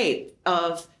escape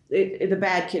of the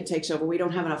bad kid takes over. We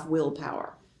don't have enough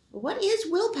willpower. Well, what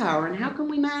is willpower, and how can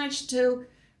we manage to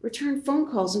return phone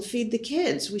calls and feed the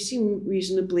kids? We seem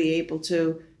reasonably able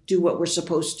to do what we're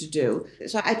supposed to do.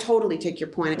 So I totally take your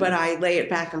point, but I lay it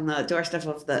back on the doorstep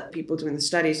of the people doing the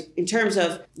studies. In terms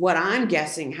of what I'm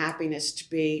guessing happiness to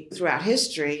be throughout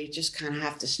history, you just kind of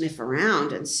have to sniff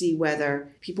around and see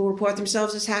whether people report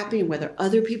themselves as happy and whether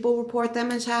other people report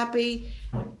them as happy.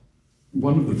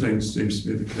 One of the things seems to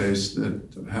be the case that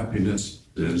happiness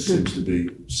seems to be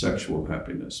sexual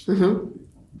happiness. Mm-hmm.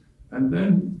 And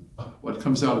then what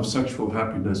comes out of sexual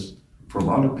happiness for a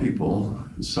lot of people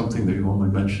is something that you only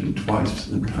mentioned twice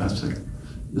in passing,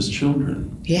 is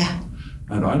children. Yeah.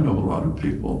 And I know a lot of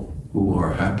people who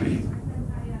are happy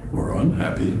or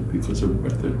unhappy because of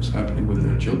what's happening with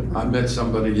their children. I met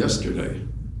somebody yesterday,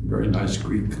 a very nice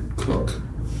Greek cook,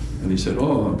 and he said,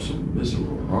 "Oh, I'm so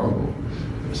miserable, horrible."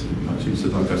 He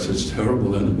said, "I've got such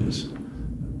terrible enemies."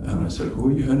 And I said, "Who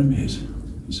are your enemies?"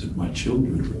 He said, "My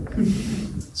children."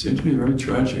 It seems to be a very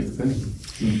tragic thing.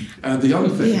 And the other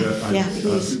thing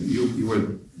you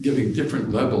were giving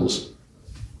different levels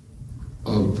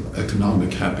of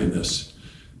economic happiness.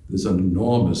 There's an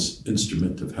enormous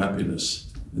instrument of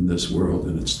happiness in this world,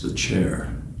 and it's the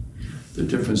chair. the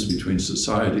difference between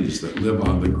societies that live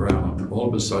on the ground. All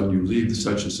of a sudden you leave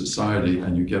such a society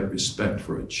and you get respect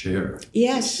for a chair.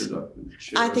 Yes, Sit up in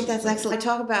chairs. I think that's excellent. I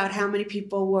talk about how many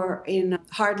people were in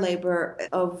hard labor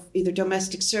of either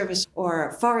domestic service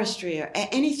or forestry or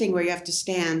anything where you have to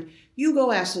stand. You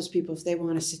go ask those people if they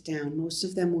want to sit down. Most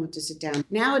of them want to sit down.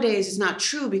 Nowadays, it's not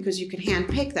true because you can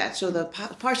handpick that. So the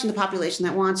portion of the population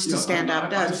that wants to stand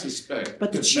up does. I suspect.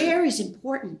 But the chair is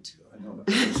important. I know that.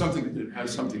 It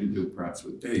has something to do perhaps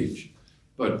with age.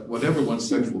 But whatever one's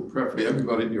sexual preference,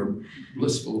 everybody, you're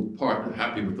blissful partner,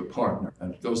 happy with the partner,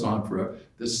 and it goes on forever.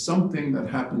 There's something that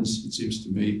happens, it seems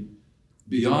to me,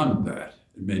 beyond that.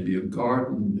 It may be a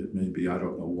garden, it may be, I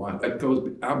don't know what. That goes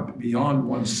out beyond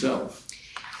oneself.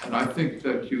 And I think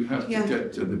that you have to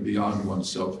get to the beyond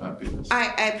oneself happiness.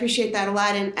 I appreciate that a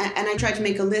lot. And I tried to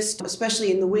make a list,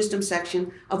 especially in the wisdom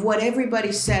section, of what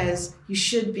everybody says you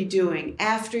should be doing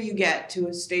after you get to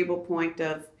a stable point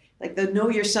of, like the know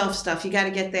yourself stuff. You got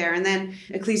to get there. And then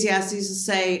Ecclesiastes will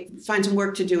say, find some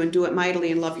work to do and do it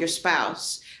mightily and love your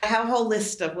spouse. I have a whole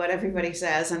list of what everybody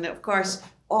says. And of course,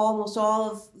 almost all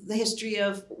of the history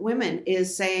of women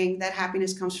is saying that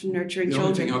happiness comes from nurturing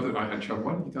children. The only thing I had trouble,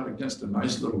 what have you got against a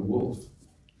nice little wolf?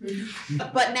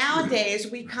 But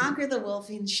nowadays, we conquer the wolf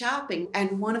in shopping.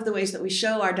 And one of the ways that we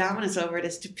show our dominance over it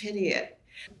is to pity it.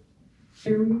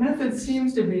 Your method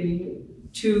seems to be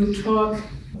to talk,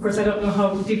 of course, I don't know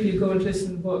how deeply you go into this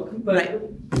in the book, but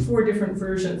 4 different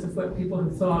versions of what people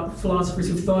have thought, philosophers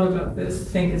who've thought about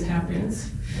this, think is happiness.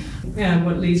 And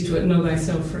what leads to it, know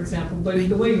thyself, for example. But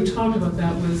the way you talked about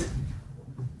that was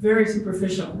very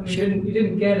superficial. I mean, you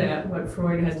didn't get at what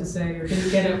Freud has to say, or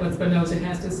didn't get at what Spinoza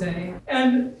has to say.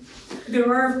 And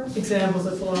there are examples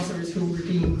of philosophers who were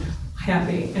deemed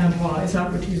happy and wise.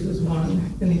 Socrates was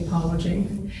one in the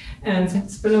Apology,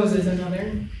 and Spinoza is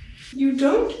another. You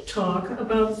don't talk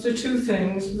about the 2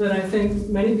 things that I think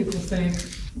many people think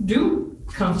do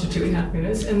constitute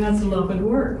happiness, and that's love and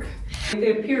work.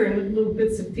 They appear in little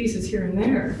bits and pieces here and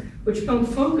there, which you don't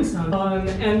focus on.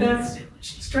 And that's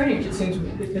strange, it seems to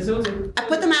me, because those are... I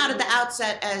put them out at the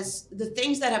outset as the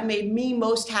things that have made me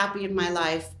most happy in my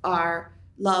life are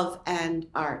love and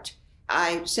art.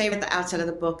 I say at the outset of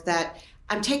the book that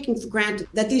I'm taking for granted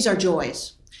that these are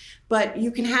joys. But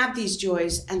you can have these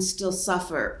joys and still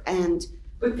suffer.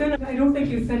 But then I don't think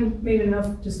you've then made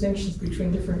enough distinctions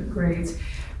between different grades.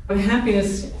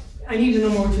 Happiness, I need to know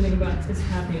more what you think about this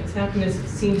happiness. Happiness, it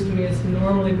seems to me, has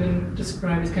normally been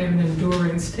described as kind of an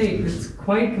enduring state that's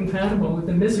quite compatible with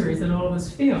the miseries that all of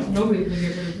us feel. Nobody can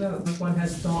get rid of those. One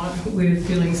has thought with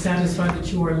feeling satisfied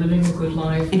that you are living a good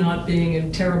life, not being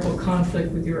in terrible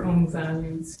conflict with your own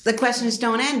values. The questions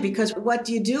don't end, because what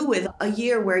do you do with a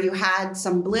year where you had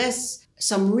some bliss,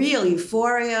 some real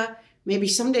euphoria, maybe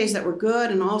some days that were good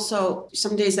and also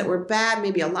some days that were bad,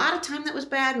 maybe a lot of time that was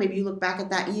bad. Maybe you look back at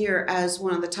that year as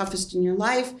one of the toughest in your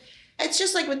life. It's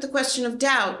just like with the question of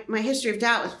doubt. My history of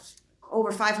doubt was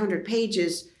over 500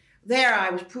 pages. There I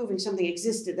was proving something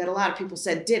existed that a lot of people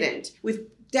said didn't. With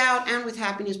doubt and with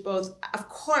happiness both, of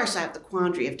course I have the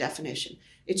quandary of definition.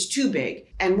 It's too big.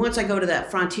 And once I go to the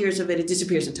frontiers of it, it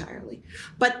disappears entirely.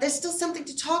 But there's still something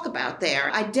to talk about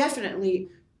there. I definitely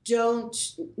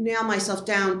don't nail myself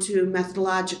down to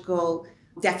methodological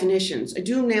definitions. I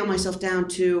do nail myself down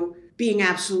to being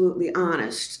absolutely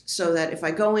honest, so that if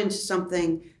I go into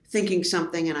something thinking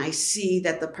something and I see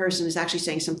that the person is actually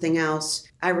saying something else,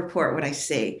 I report what I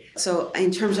see. So in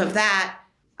terms of that,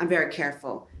 I'm very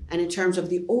careful. And in terms of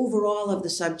the overall of the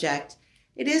subject,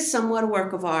 it is somewhat a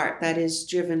work of art that is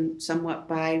driven somewhat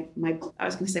by my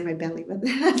belly, but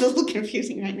that's a little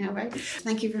confusing right now, right?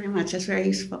 Thank you very much. That's very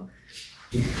useful.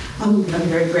 I'm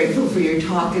very grateful for your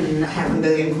talk and have a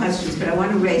million questions, but I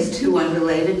want to raise 2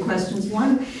 unrelated questions.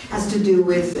 One has to do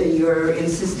with your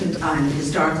insistence on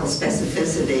historical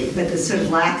specificity, but the sort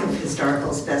of lack of historical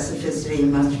specificity.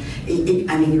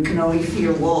 You can only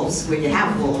fear wolves where you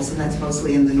have wolves, and that's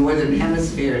mostly in the northern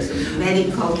hemisphere. So many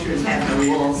cultures have no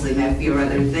wolves, they might fear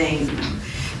other things.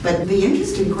 But the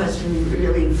interesting question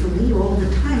really for me all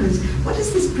the time is, what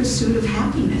is this pursuit of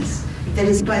happiness? That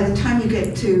is, by the time you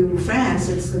get to France,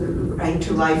 it's the right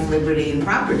to life, liberty, and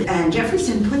property. And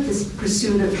Jefferson put this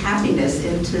pursuit of happiness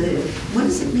into, what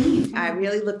does it mean? I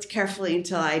really looked carefully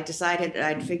until I decided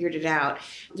I'd figured it out.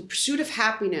 The pursuit of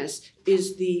happiness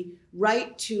is the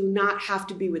right to not have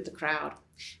to be with the crowd.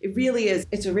 It really is.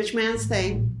 It's a rich man's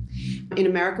thing. In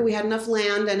America, we had enough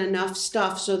land and enough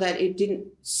stuff so that it didn't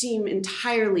seem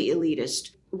entirely elitist.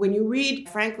 When you read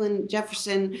Franklin,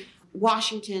 Jefferson,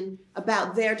 Washington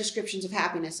about their descriptions of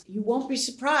happiness, you won't be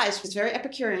surprised. It's very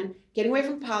Epicurean. Getting away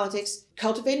from politics,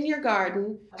 cultivating your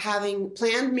garden, having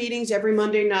planned meetings every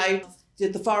Monday night,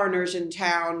 Did the foreigners in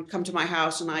town come to my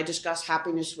house and I discuss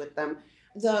happiness with them?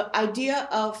 The idea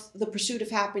of the pursuit of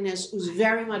happiness was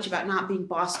very much about not being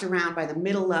bossed around by the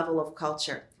middle level of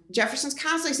culture. Jefferson's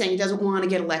constantly saying he doesn't want to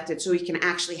get elected so he can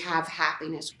actually have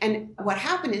happiness. And what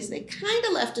happened is they kind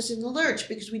of left us in the lurch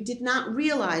because we did not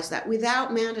realize that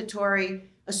without mandatory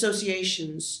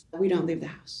associations, we don't leave the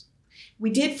house. We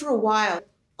did for a while.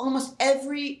 Almost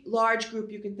every large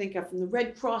group you can think of, from the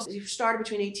Red Cross, it started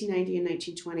between 1890 and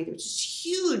 1920. There was this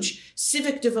huge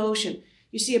civic devotion.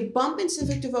 You see a bump in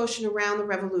civic devotion around the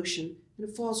Revolution, and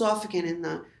it falls off again in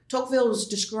the Tocqueville was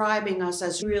describing us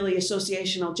as really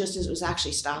associational just as it was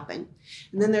actually stopping.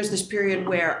 And then there's this period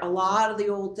where a lot of the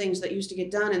old things that used to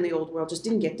get done in the old world just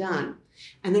didn't get done.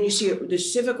 And then you see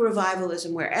this civic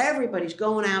revivalism where everybody's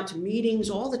going out to meetings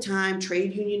all the time,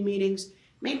 trade union meetings,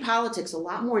 made politics a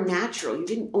lot more natural. You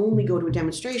didn't only go to a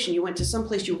demonstration, you went to some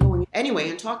place you were going anyway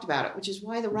and talked about it, which is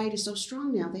why the right is so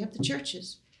strong now. They have the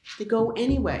churches. They go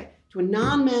anyway to a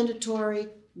non-mandatory,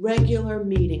 regular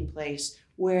meeting place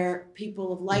where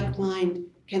people of like mind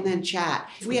can then chat.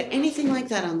 If we had anything like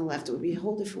that on the left, it would be a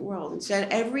whole different world. Instead,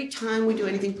 every time we do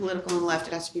anything political on the left,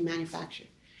 it has to be manufactured.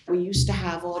 We used to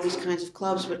have all these kinds of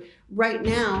clubs, but right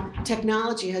now,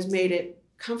 technology has made it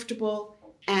comfortable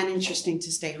and interesting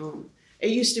to stay home. It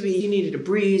used to be you needed a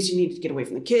breeze, you needed to get away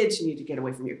from the kids, you needed to get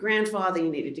away from your grandfather, you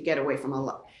needed to get away from a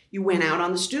lot. You went out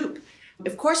on the stoop.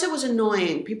 Of course it was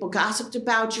annoying. People gossiped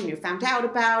about you and you found out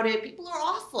about it. People are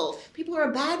awful. People are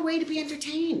a bad way to be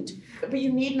entertained. But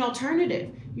you need an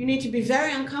alternative. You need to be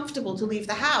very uncomfortable to leave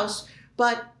the house,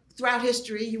 but throughout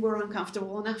history, you were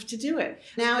uncomfortable enough to do it.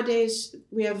 Nowadays,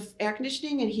 we have air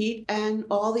conditioning and heat and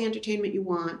all the entertainment you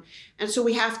want. And so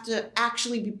we have to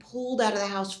actually be pulled out of the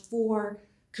house for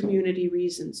community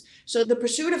reasons. So the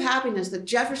pursuit of happiness that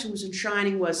Jefferson was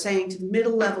enshrining was saying to the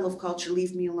middle level of culture,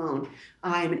 leave me alone.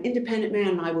 I am an independent man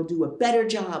and I will do a better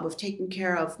job of taking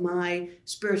care of my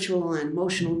spiritual and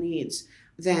emotional needs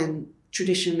than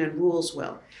tradition and rules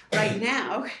will. Right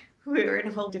now, we're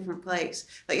in a whole different place.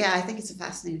 But yeah, I think it's a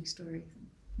fascinating story.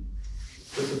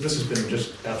 This has been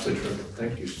just absolutely terrific.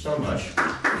 Thank you so much.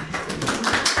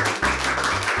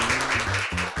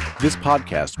 This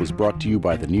podcast was brought to you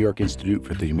by the New York Institute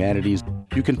for the Humanities.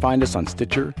 You can find us on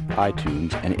Stitcher,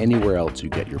 iTunes, and anywhere else you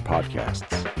get your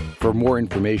podcasts. For more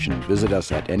information, visit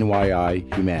us at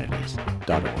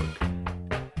nyihumanities.org.